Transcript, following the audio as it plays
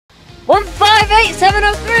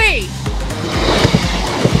158703!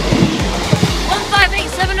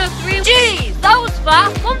 158703. Jeez, that was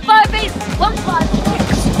fast. 158, 156,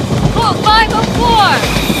 4504.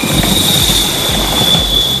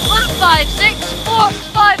 156,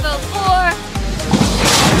 4504.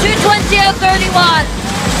 22031.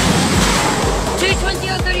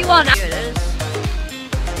 22031. Here it is.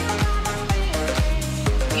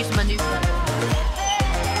 Use my new phone.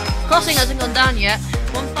 Crossing hasn't gone down yet.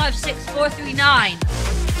 156439.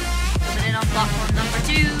 Coming in on platform number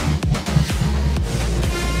 2.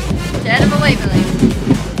 To Edinburgh Waverley.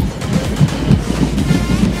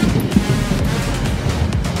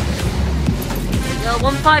 So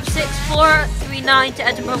 156439 to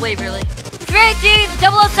Edinburgh Waverley.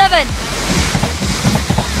 38007.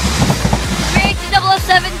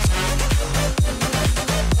 38007.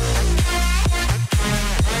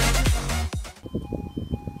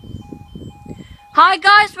 Hi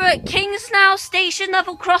guys, we're at Kingsknowe station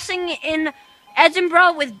level crossing in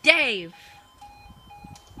Edinburgh with Dave.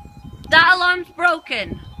 That alarm's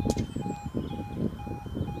broken.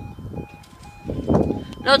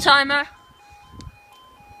 No timer.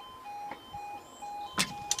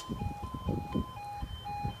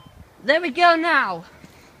 There we go now.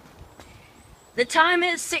 The time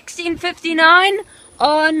is 16:59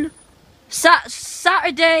 on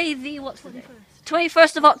Saturday, the what's the day?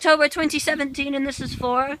 21st of October 2017, and this is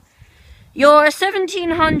for your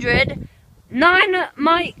 1700 9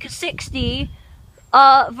 Mike 60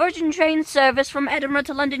 Virgin train service from Edinburgh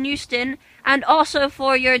to London Euston, and also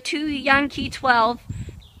for your 2 Yankee 12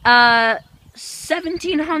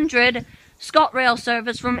 1700 ScotRail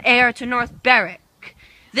service from Ayr to North Berwick.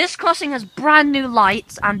 This crossing has brand new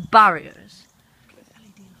lights and barriers.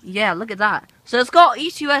 Yeah, look at that. So it's got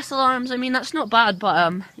ETS alarms. I mean, that's not bad,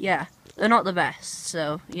 but yeah, they're not the best.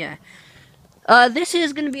 So yeah, this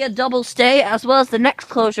is going to be a double stay, as well as the next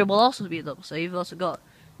closure will also be a double stay. You've also got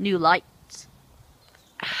new lights.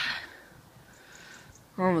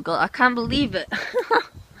 Oh my god, I can't believe it.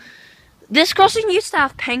 This crossing used to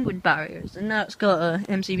have penguin barriers, and now it's got a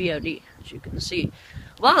MCBOD, as you can see.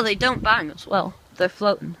 Wow, they don't bang as well. They're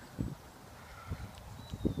floating.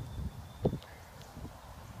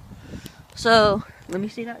 So, let me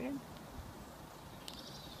see that again.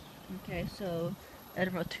 Okay, so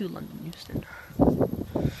Edinburgh to London Euston.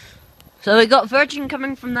 So we got Virgin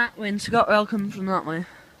coming from that way and ScotRail coming from that way.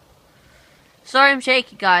 Sorry I'm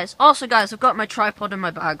shaky, guys. Also, guys, I've got my tripod in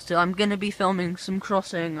my bag, so I'm gonna be filming some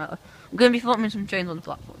crossing. I'm gonna be filming some trains on the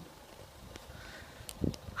platform.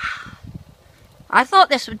 I thought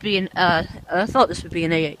this would be an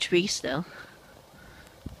AHB still.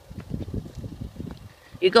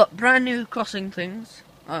 You got brand new crossing things,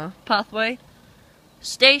 pathway,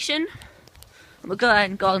 station. We'll go ahead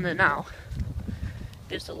and go on there now.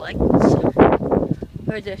 Here's the lights.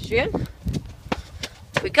 Pedestrian.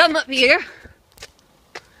 We come up here.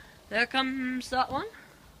 There comes that one.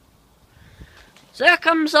 So there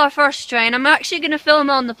comes our first train. I'm actually going to film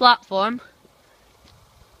on the platform.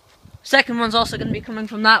 Second one's also going to be coming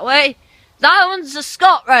from that way. That one's the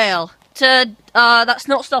ScotRail to, that's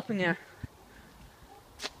not stopping here.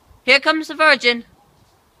 Here comes the Virgin.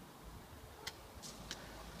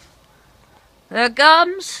 There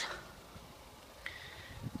comes.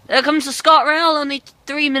 There comes the ScotRail, only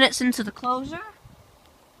 3 minutes into the closure.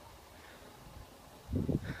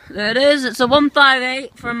 There it is, it's a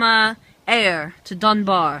 158 from Ayr to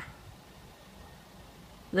Dunbar.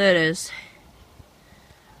 There it is.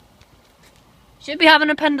 Should be having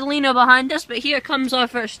a pendolino behind us, but here comes our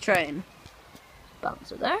first train.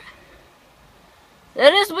 Bounce it there. There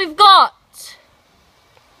it is, we've got.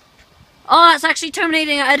 Oh, it's actually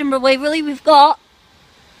terminating at Edinburgh Waverley. We've got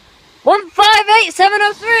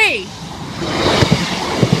 158703.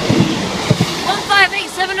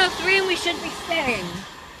 158703, and we should be staying.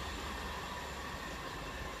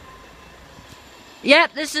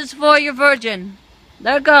 Yep, this is for your Virgin.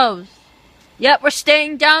 There it goes. Yep, we're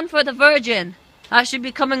staying down for the Virgin. That should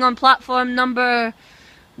be coming on platform number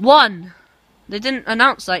 1. They didn't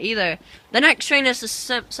announce that either. The next train is the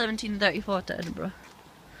 1734 to Edinburgh.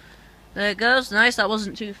 There it goes. Nice, that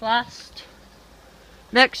wasn't too fast.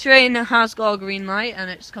 Next train has got a green light,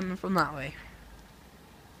 and it's coming from that way.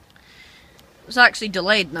 It's actually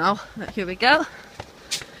delayed now. But here we go.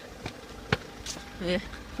 Yeah,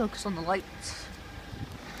 focus on the lights.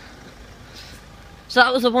 So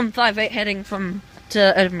that was a 158 heading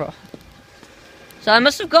to Edinburgh. So I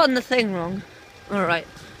must have gotten the thing wrong. Alright,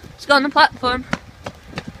 let's go on the platform.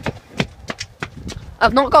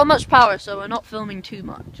 I've not got much power, so we're not filming too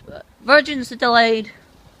much, but Virgin's delayed.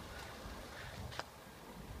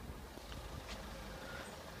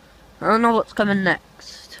 I don't know what's coming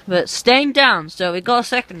next. But it's staying down, so we got a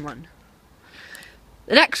second one.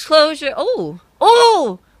 The next closure... Oh!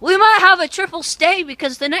 We might have a triple stay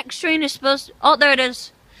because the next train is supposed to... Oh, there it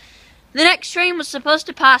is. The next train was supposed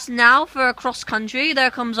to pass now for a cross country. There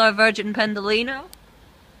comes our Virgin Pendolino.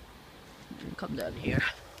 Come down here.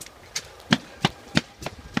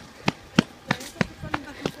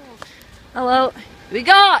 Hello. We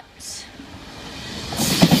got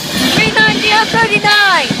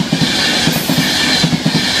 390.39.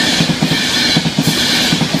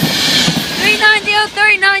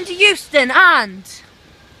 390.39 to Houston and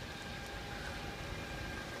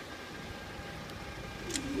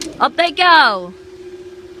up they go.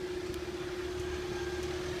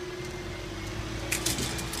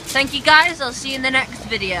 Thank you guys, I'll see you in the next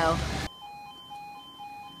video.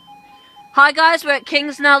 Hi guys, we're at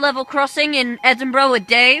Kingsknowe level crossing in Edinburgh with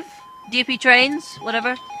Dave. DP trains,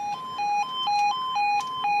 whatever.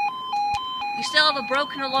 We still have a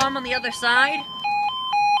broken alarm on the other side.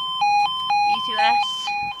 E2S.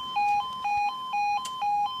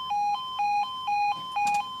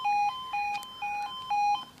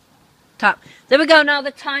 Tap. There we go, now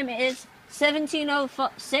the time is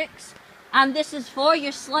 17:06. And this is for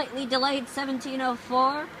your slightly delayed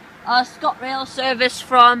 17:04 ScotRail service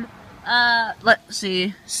from, let's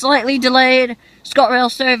see, slightly delayed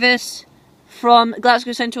ScotRail service from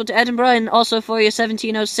Glasgow Central to Edinburgh, and also for your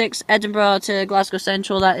 17:06 Edinburgh to Glasgow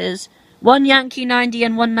Central. That is 1 Yankee 90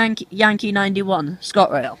 and 1 Yankee 91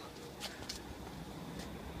 ScotRail.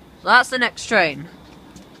 So that's the next train.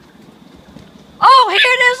 Oh, here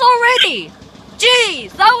it is already!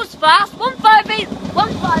 Jeez, that was fast. 158,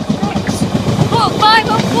 156,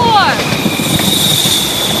 504.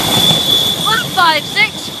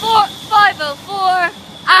 156, 504,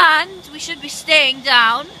 and we should be staying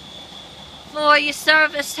down for your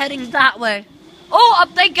service heading that way. Oh,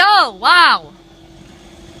 up they go! Wow!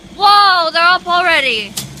 Whoa, they're up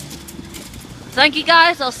already! Thank you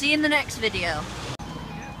guys, I'll see you in the next video.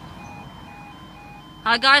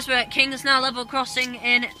 Hi guys, we're at Kingsknowe level crossing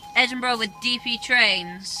in Edinburgh with DP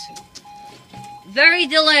trains. Very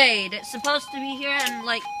delayed. It's supposed to be here in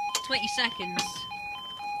like 20 seconds.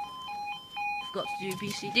 Forgot to do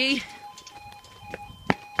BCD.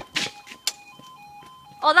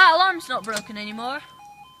 Oh, that alarm's not broken anymore.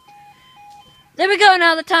 There we go,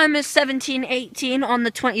 now the time is 17:18 on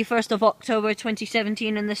the 21st of October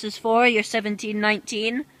 2017, and this is for your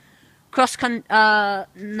 1719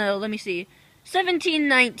 no, let me see.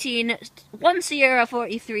 1719 1 Sierra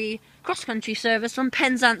 43 cross-country service from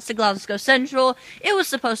Penzance to Glasgow Central. It was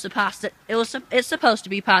supposed to pass it's supposed to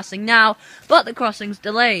be passing now, but the crossing's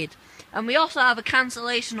delayed. And we also have a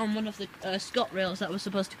cancellation on one of the ScotRails that was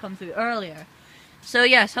supposed to come through earlier. So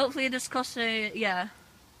yes, hopefully this crossing,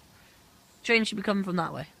 train should be coming from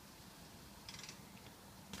that way.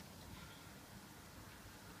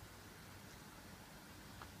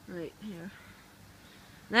 Right here.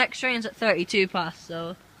 Next train's at 32 past,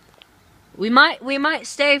 so we might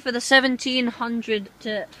stay for the 1700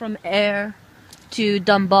 from Ayr to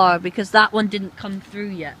Dunbar because that one didn't come through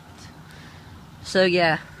yet. So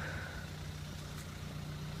yeah.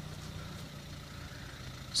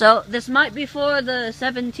 So this might be for the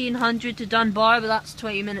 1700 to Dunbar, but that's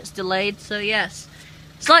 20 minutes delayed. So yes,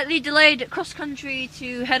 slightly delayed cross country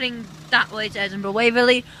to heading that way to Edinburgh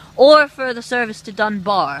Waverley, or for the service to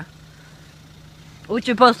Dunbar, which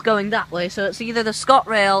are both going that way, so it's either the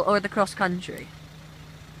ScotRail or the cross-country.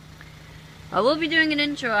 I will be doing an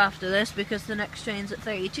intro after this because the next train's at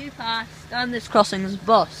 32 past and this crossing's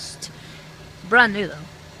bust. Brand new though.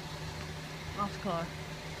 Last car.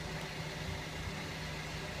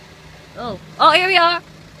 Oh, here we are!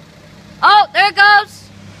 Oh, there it goes!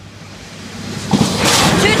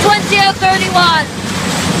 220.31!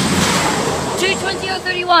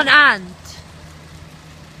 220.31, and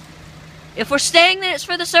if we're staying, then it's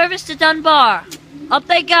for the service to Dunbar. Up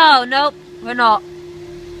they go. Nope, we're not.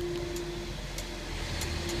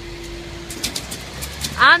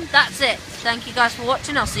 And that's it. Thank you guys for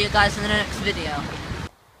watching. I'll see you guys in the next video.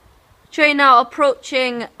 Train now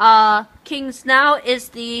approaching Kingsknowe is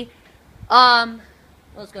the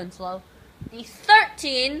it's going slow. The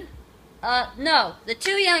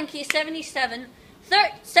 2 Yankee 77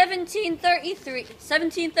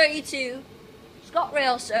 1732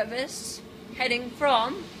 ScotRail service heading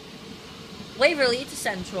from Waverley to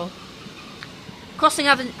Central. Crossing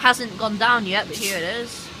hasn't gone down yet, but here it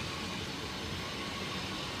is.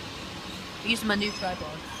 Using my new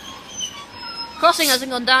tripod. Crossing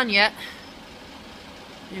hasn't gone down yet.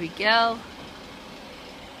 Here we go.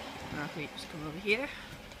 Okay, just come over here.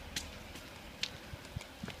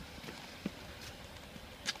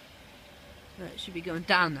 Right, it should be going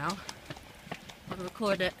down now. I'll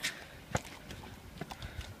record it.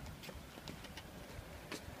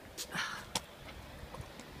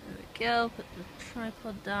 There we go, put the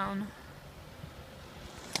tripod down.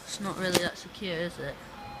 It's not really that secure, is it?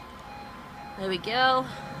 There we go.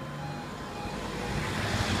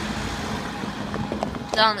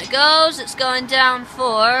 Down it goes. It's going down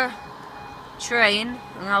for train,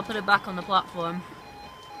 and I'll put it back on the platform.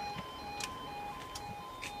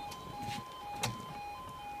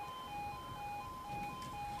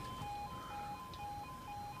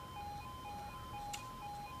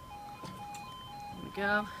 There we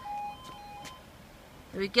go.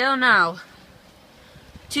 There we go now.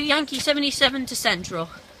 To Yankee 77 to Central.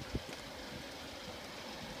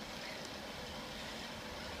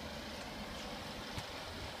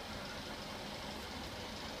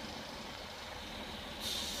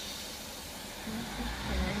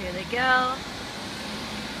 Here they go.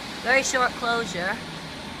 Very short closure.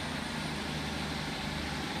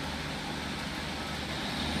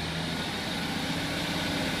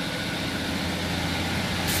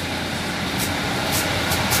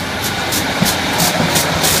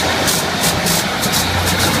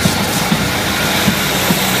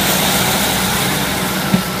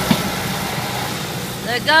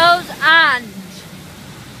 There goes, and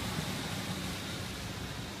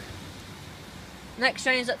next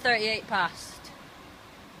train's at 38 past.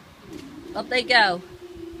 Up they go.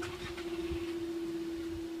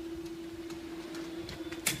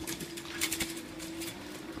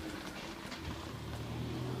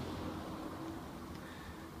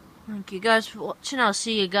 Thank you guys for watching. I'll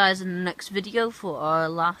see you guys in the next video for our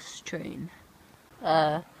last train.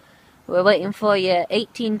 We're waiting for your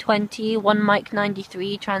 1820 1 Mike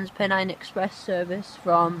 93 Transpennine Express service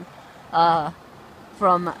from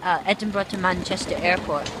Edinburgh to Manchester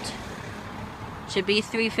Airport. Should be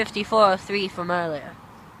 3:54:03 from earlier.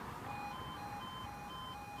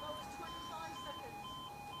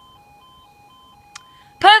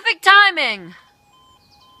 Perfect timing!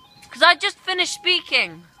 Because I just finished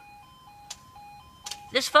speaking.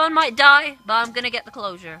 This phone might die, but I'm gonna get the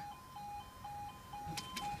closure.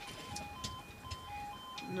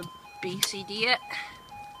 The BCD it.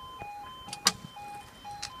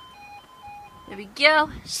 There we go.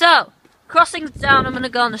 So, crossing's down, I'm gonna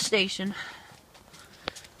go on the station.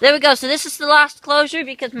 There we go, so this is the last closure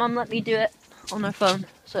because Mum let me do it on her phone.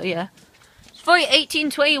 So yeah. It's for your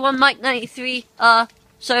 1821 Mike 93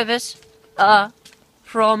 service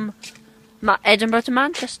from Edinburgh to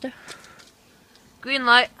Manchester. Green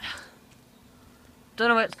light. Don't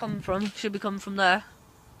know where it's coming from. Should be coming from there.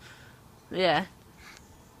 Yeah.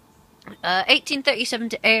 1837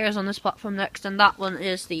 to Ayres on this platform next, and that one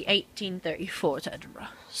is the 1834 to Edinburgh.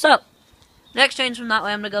 So, next train's from that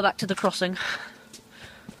way. I'm going to go back to the crossing.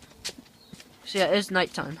 So yeah, it is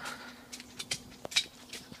night time.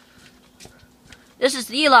 This is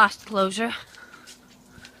the last closure.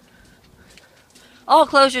 All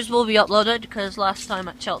closures will be uploaded, because last time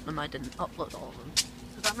at Cheltenham I didn't upload all of them.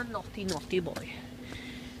 Because I'm a naughty, naughty boy.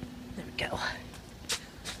 There we go.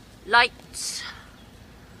 Lights.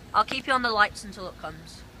 I'll keep you on the lights until it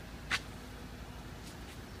comes.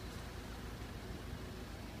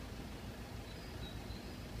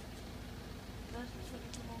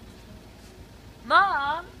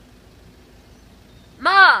 Mom!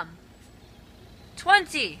 Mom!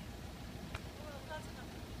 20!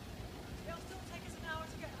 It'll still take us an hour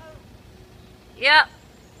to get home. Yep.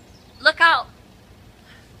 Look out.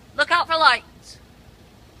 Look out for lights.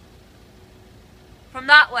 From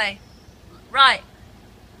that way. Right.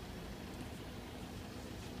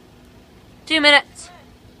 2 minutes.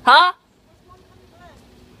 Huh?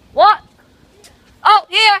 What? Oh,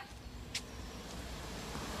 here.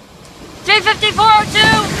 35402.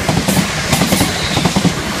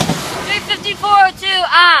 35402,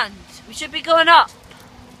 and we should be going up.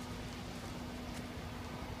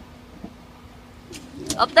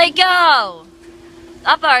 Up they go.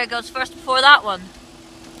 That barrier goes first before that one.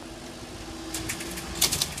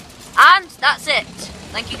 And that's it.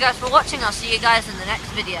 Thank you guys for watching. I'll see you guys in the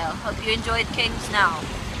next video. Hope you enjoyed Kingsknowe.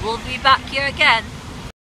 We'll be back here again